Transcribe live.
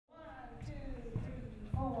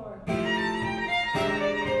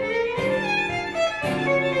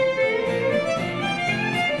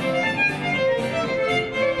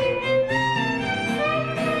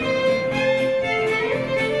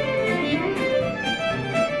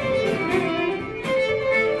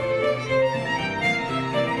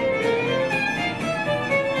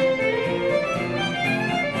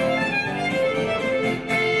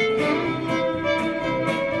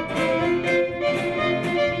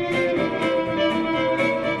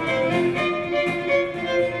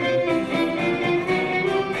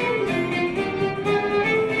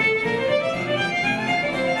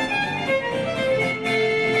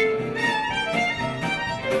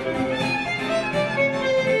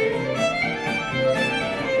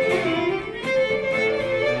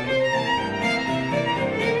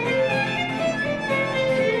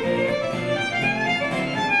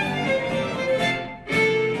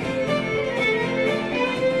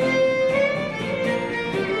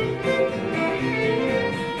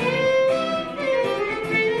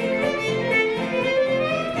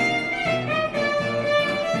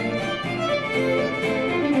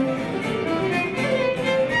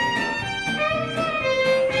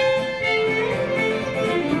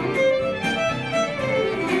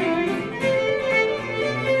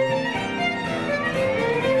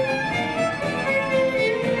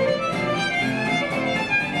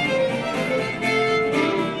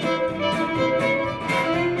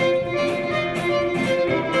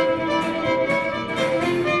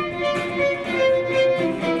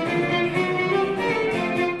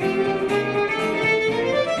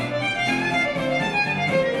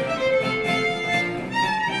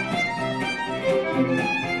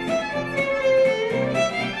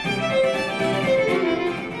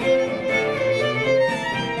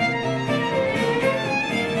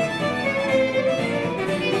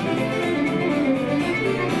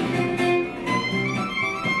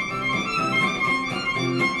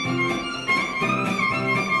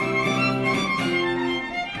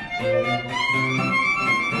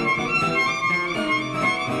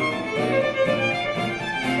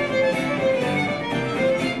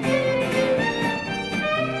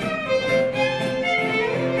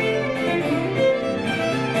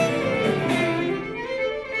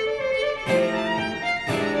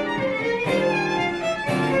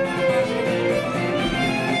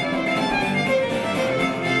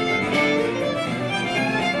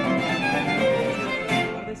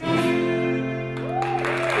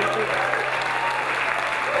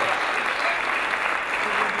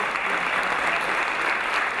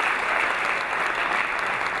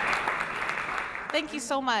Thank you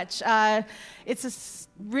so much. It's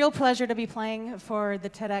a real pleasure to be playing for the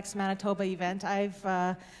TEDxManitoba event. I've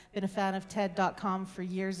been a fan of TED.com for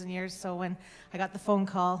years and years, so when I got the phone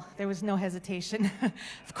call, there was no hesitation.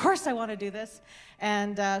 Of course I want to do this.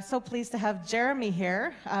 And so pleased to have Jeremy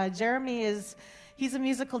here. Jeremy he's a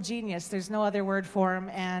musical genius. There's no other word for him,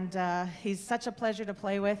 and he's such a pleasure to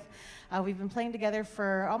play with. We've been playing together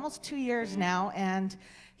for almost 2 years now, and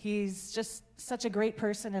he's just such a great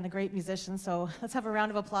person and a great musician. So let's have a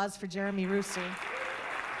round of applause for Jeremy Rusu.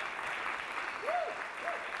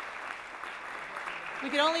 We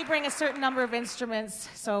could only bring a certain number of instruments,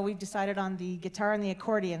 so we decided on the guitar and the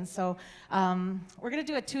accordion. So we're going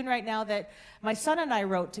to do a tune right now that my son and I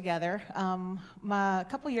wrote together. A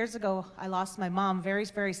couple years ago, I lost my mom very,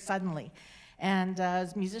 very suddenly. And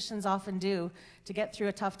as musicians often do, to get through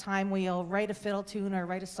a tough time, we'll write a fiddle tune or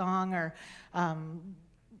write a song or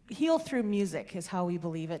heal through music is how we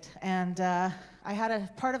believe it. And I had a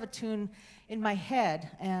part of a tune in my head,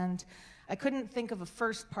 and I couldn't think of a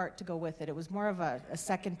first part to go with it. It was more of a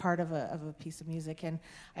second part of a piece of music. And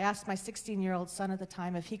I asked my 16-year-old son at the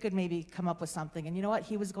time if he could maybe come up with something. And you know what?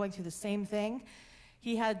 He was going through the same thing.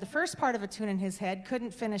 He had the first part of a tune in his head,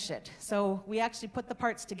 couldn't finish it. So we actually put the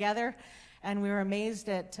parts together, and we were amazed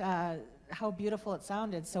at how beautiful it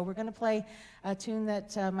sounded. So we're going to play a tune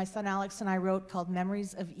that my son Alex and I wrote called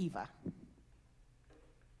Memories of Eva.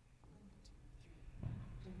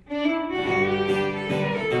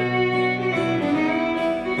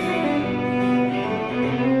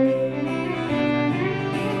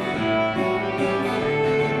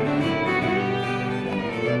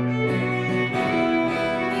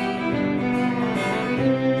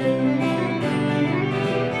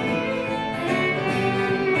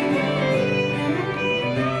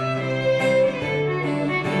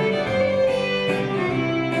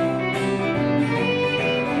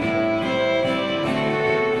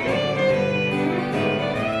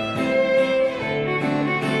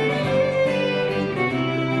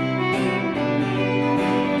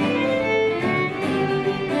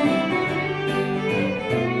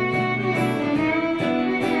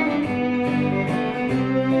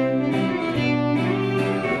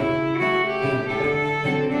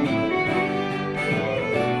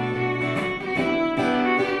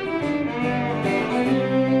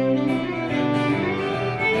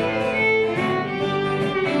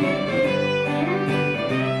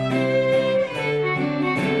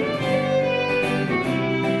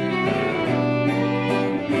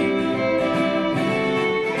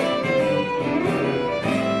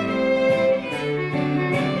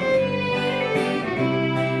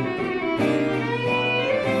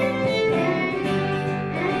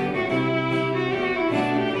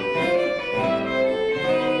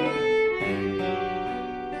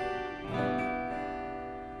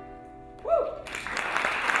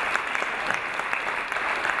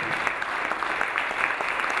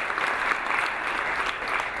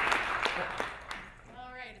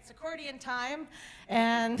 Time,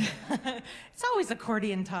 and it's always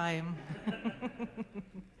accordion time.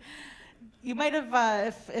 You might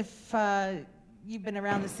have, if you've been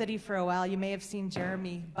around the city for a while, you may have seen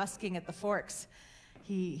Jeremy busking at the Forks.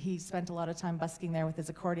 He spent a lot of time busking there with his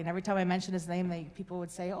accordion. Every time I mention his name, people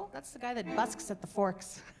would say, "Oh, that's the guy that busks at the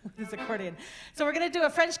Forks with his accordion." So we're going to do a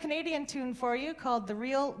French-Canadian tune for you called The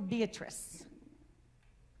Real Beatrice.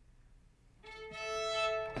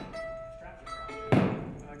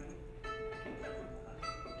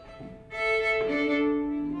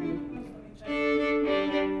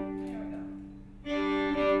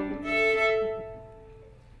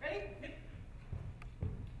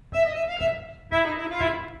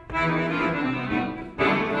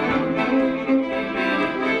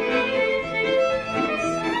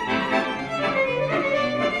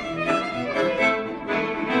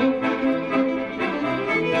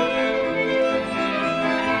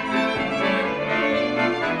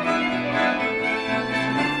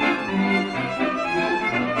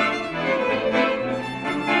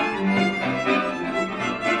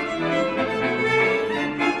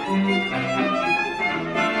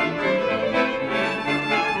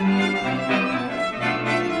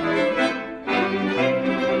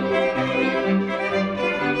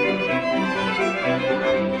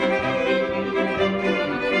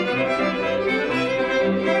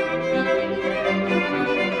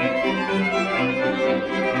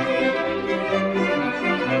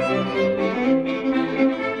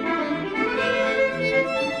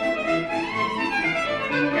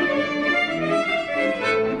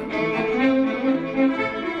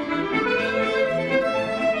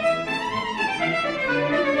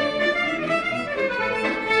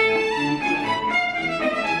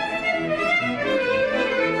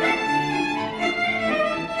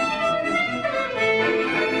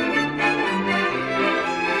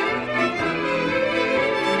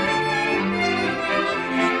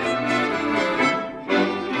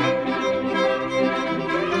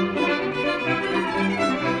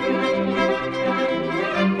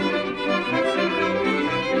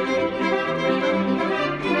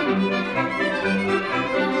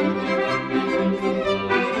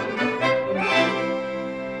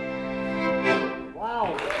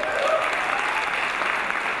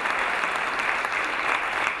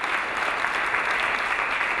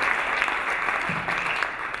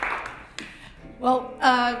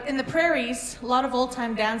 in the prairies, a lot of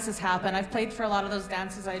old-time dances happen. I've played for a lot of those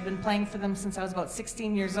dances. I've been playing for them since I was about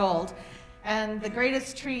 16 years old. And the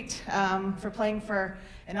greatest treat for playing for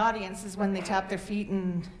an audience is when they tap their feet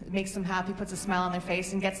and it makes them happy, puts a smile on their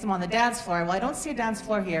face, and gets them on the dance floor. Well, I don't see a dance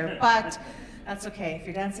floor here, but that's okay. If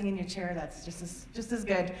you're dancing in your chair, that's just as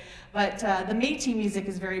good. But the Métis music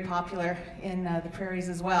is very popular in the prairies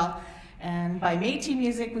as well. And by Métis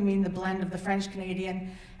music, we mean the blend of the French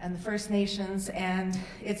Canadian and the First Nations. And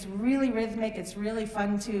it's really rhythmic. It's really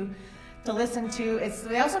fun to listen to.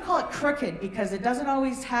 They also call it crooked because it doesn't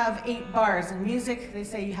always have 8 bars. In music, they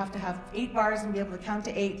say you have to have 8 bars and be able to count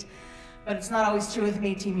to 8, but it's not always true with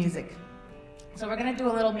Métis music. So we're going to do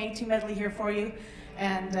a little Métis medley here for you,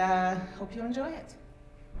 and hope you enjoy it.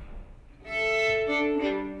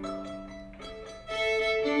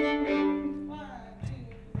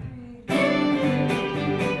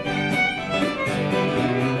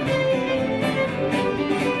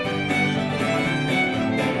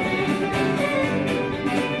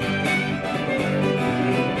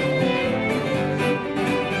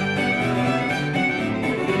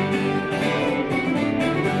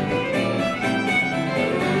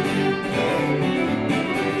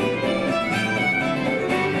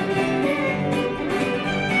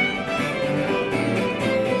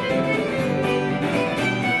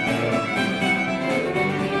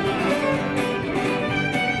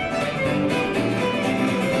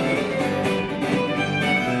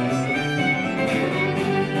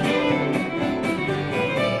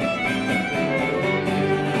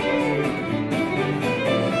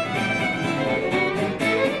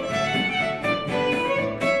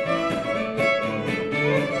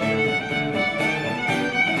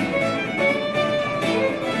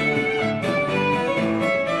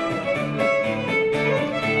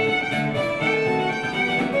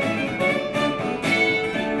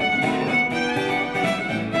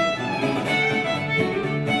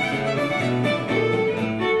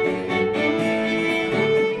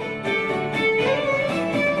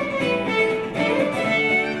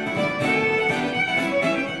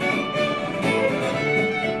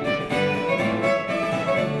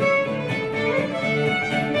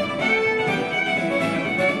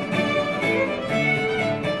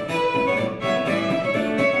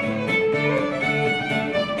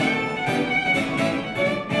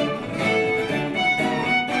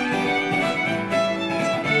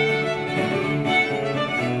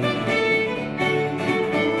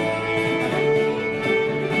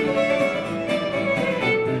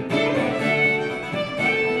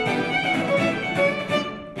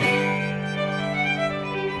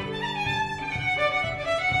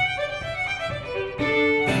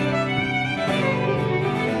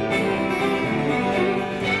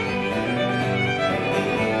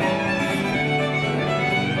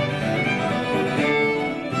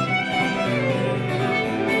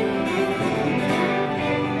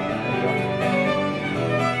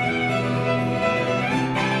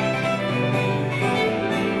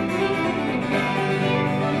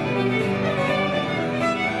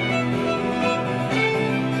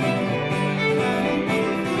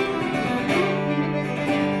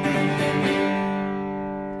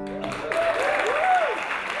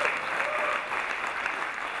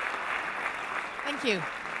 Thank you.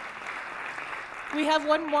 We have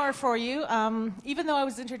one more for you. Even though I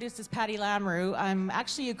was introduced as Patti Lamoureux, I'm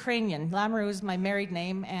actually Ukrainian. Lamoureux is my married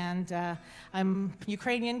name, and I'm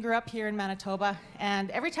Ukrainian, grew up here in Manitoba,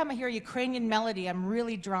 and every time I hear a Ukrainian melody, I'm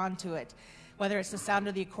really drawn to it, whether it's the sound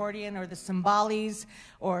of the accordion or the cymbales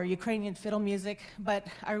or Ukrainian fiddle music. But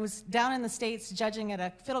I was down in the States judging at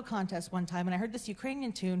a fiddle contest one time, and I heard this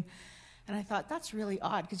Ukrainian tune, and I thought, that's really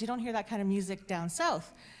odd, because you don't hear that kind of music down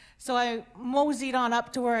south. So I moseyed on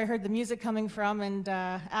up to where I heard the music coming from and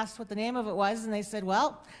asked what the name of it was, and they said,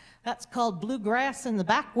 well, that's called bluegrass in the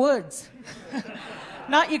backwoods.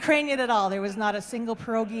 Not Ukrainian at all. There was not a single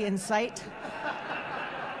pierogi in sight.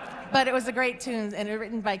 But it was a great tune, and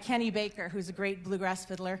written by Kenny Baker, who's a great bluegrass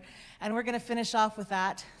fiddler. And we're going to finish off with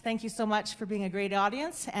that. Thank you so much for being a great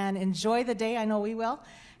audience, and enjoy the day. I know we will.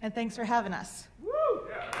 And thanks for having us. Woo!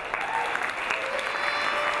 Yeah.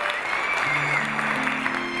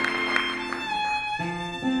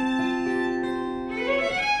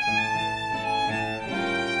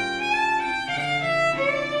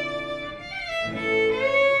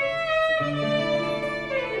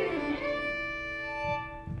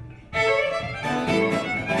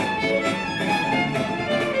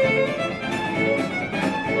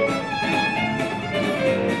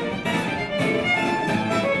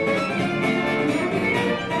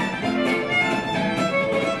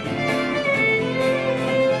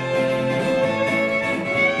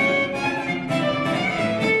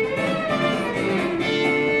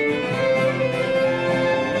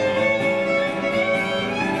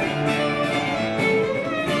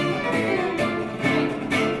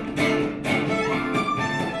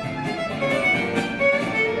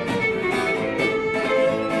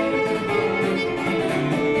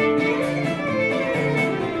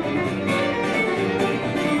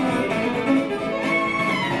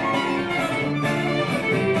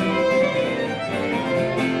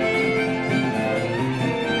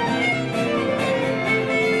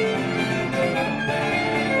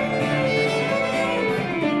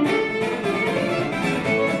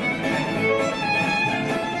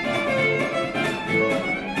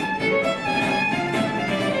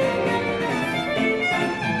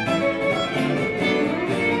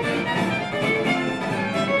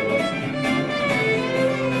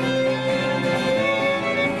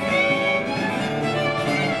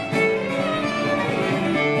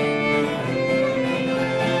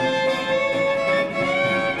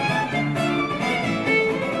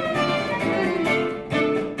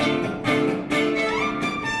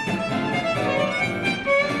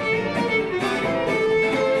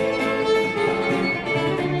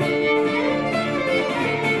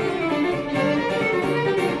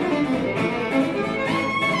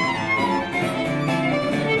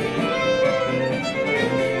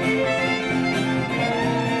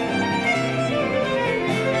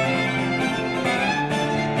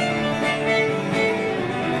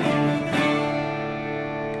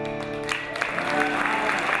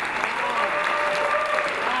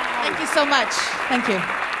 so much. Thank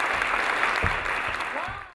you.